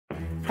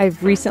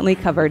I've recently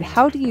covered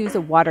how to use a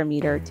water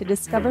meter to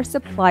discover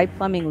supply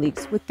plumbing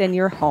leaks within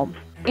your home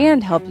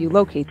and help you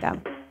locate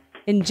them.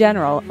 In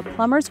general, a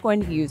plumber is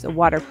going to use a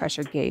water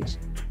pressure gauge,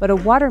 but a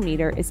water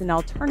meter is an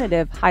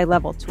alternative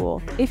high-level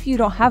tool if you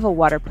don't have a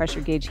water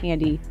pressure gauge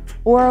handy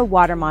or a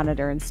water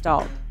monitor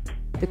installed.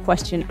 The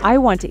question I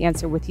want to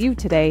answer with you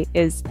today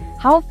is,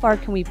 how far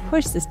can we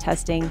push this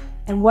testing,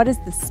 and what is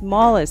the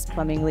smallest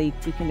plumbing leak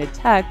we can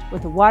detect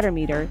with a water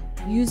meter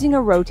using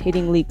a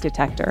rotating leak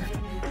detector?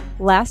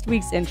 Last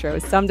week's intro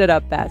summed it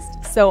up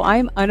best, so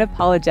I'm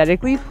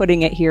unapologetically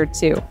putting it here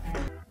too.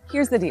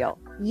 Here's the deal.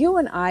 You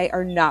and I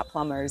are not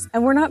plumbers,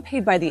 and we're not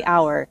paid by the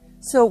hour,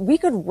 so we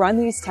could run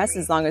these tests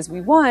as long as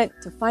we want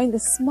to find the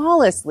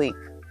smallest leak.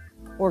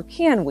 Or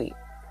can we?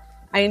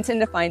 I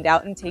intend to find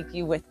out and take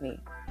you with me.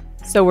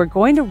 So we're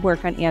going to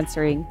work on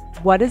answering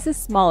what is the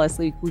smallest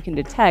leak we can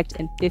detect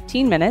in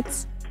 15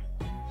 minutes,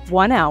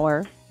 1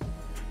 hour,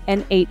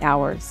 and 8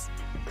 hours.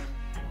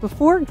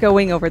 Before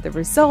going over the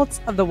results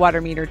of the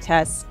water meter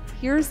tests,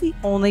 here's the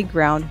only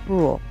ground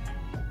rule.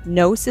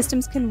 No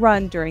systems can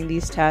run during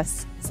these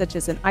tests, such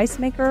as an ice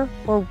maker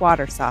or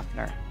water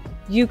softener.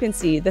 You can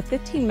see the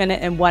 15-minute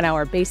and 1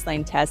 hour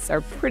baseline tests are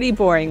pretty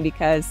boring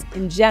because,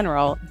 in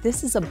general,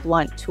 this is a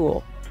blunt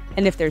tool.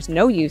 And if there's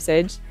no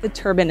usage, the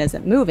turbine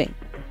isn't moving.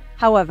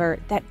 However,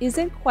 that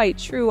isn't quite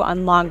true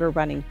on longer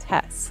running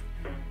tests.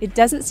 It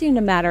doesn't seem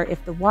to matter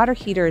if the water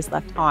heater is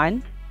left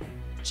on,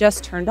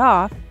 just turned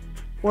off,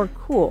 or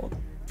cooled.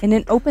 In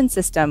an open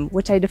system,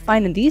 which I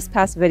defined in these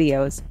past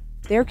videos,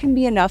 there can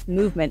be enough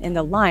movement in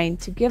the line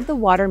to give the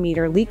water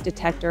meter leak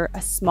detector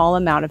a small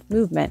amount of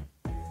movement.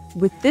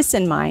 With this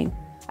in mind,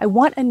 I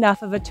want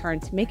enough of a turn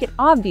to make it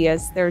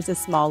obvious there's a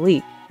small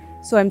leak,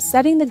 so I'm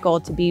setting the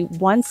goal to be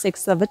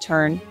 1/6 of a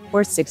turn,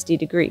 or 60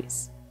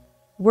 degrees.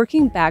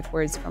 Working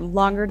backwards from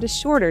longer to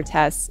shorter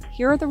tests,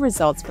 here are the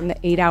results from the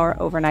 8-hour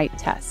overnight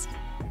test.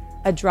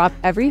 A drop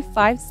every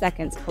 5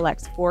 seconds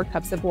collects 4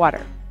 cups of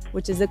water,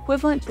 which is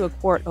equivalent to a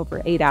quart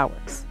over 8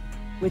 hours.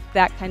 With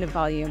that kind of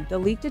volume, the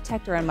leak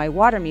detector on my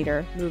water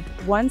meter moved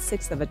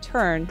 1/6 of a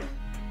turn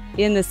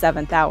in the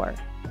 7th hour.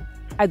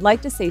 I'd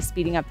like to say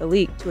speeding up the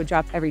leak to a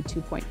drop every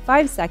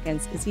 2.5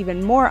 seconds is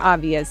even more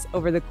obvious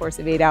over the course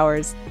of 8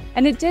 hours,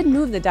 and it did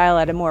move the dial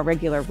at a more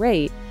regular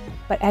rate,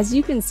 but as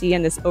you can see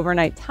in this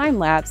overnight time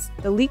lapse,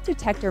 the leak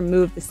detector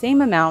moved the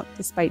same amount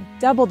despite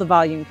double the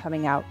volume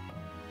coming out.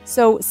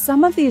 So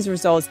some of these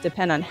results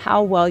depend on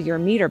how well your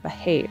meter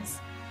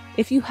behaves.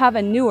 If you have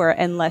a newer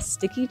and less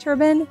sticky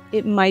turbine,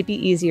 it might be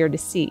easier to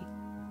see.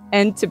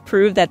 And to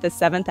prove that the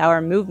 7th hour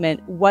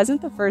movement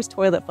wasn't the first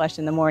toilet flush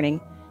in the morning,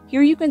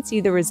 here you can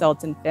see the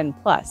results in Fin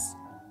Plus,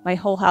 my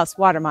whole house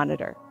water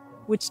monitor,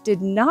 which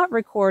did not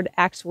record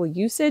actual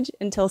usage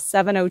until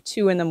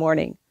 7:02 in the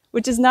morning,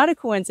 which is not a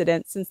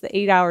coincidence since the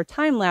 8-hour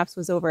time lapse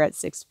was over at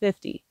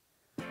 6:50.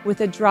 With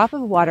a drop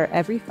of water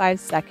every 5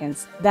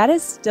 seconds, that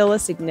is still a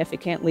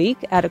significant leak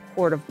at a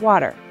quart of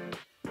water,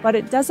 but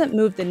it doesn't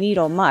move the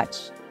needle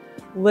much.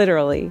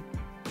 Literally.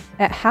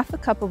 At half a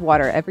cup of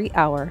water every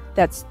hour,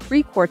 that's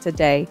 3 quarts a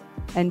day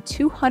and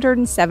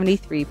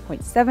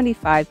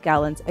 273.75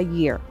 gallons a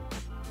year.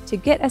 To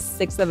get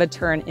 1/6 of a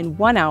turn in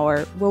 1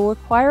 hour will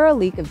require a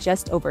leak of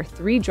just over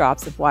 3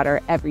 drops of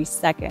water every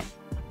second.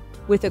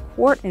 With a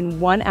quart in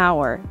 1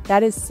 hour,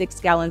 that is 6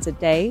 gallons a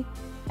day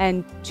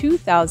and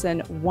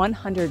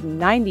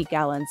 2,190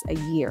 gallons a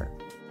year.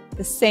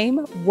 The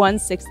same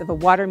 1/6 of a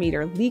water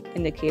meter leak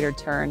indicator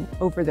turn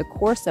over the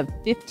course of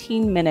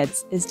 15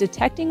 minutes is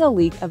detecting a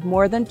leak of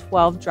more than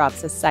 12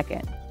 drops a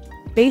second,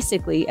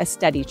 basically a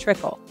steady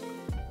trickle.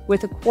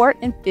 With a quart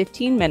in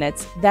 15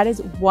 minutes, that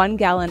is 1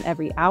 gallon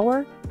every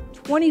hour,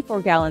 24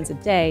 gallons a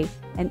day,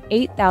 and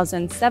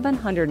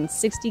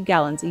 8,760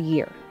 gallons a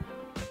year.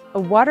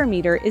 A water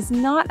meter is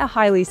not a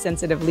highly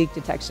sensitive leak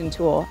detection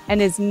tool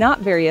and is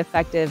not very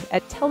effective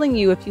at telling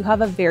you if you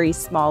have a very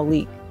small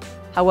leak.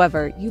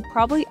 However, you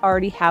probably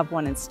already have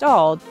one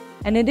installed,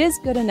 and it is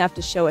good enough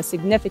to show a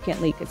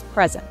significant leak is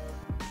present.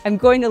 I'm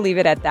going to leave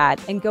it at that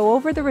and go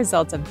over the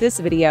results of this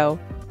video,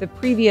 the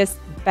previous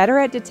Better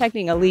at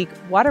Detecting a Leak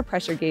water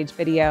pressure gauge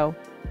video,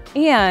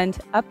 and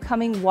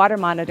upcoming water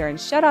monitor and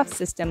shutoff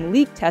system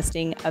leak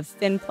testing of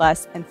Fin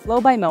Plus and Flow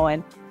by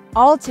Moen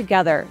all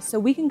together so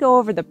we can go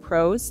over the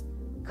pros,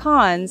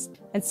 cons,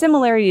 and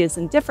similarities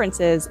and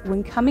differences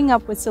when coming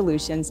up with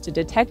solutions to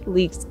detect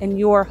leaks in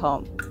your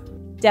home.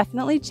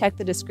 Definitely check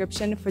the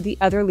description for the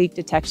other leak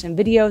detection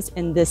videos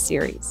in this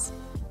series.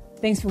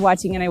 Thanks for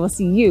watching, and I will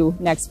see you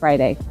next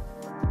Friday.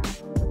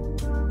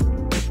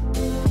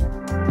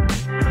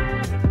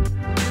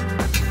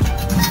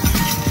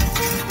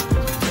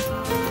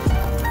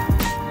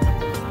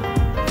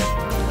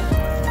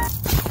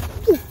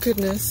 Oh,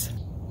 goodness.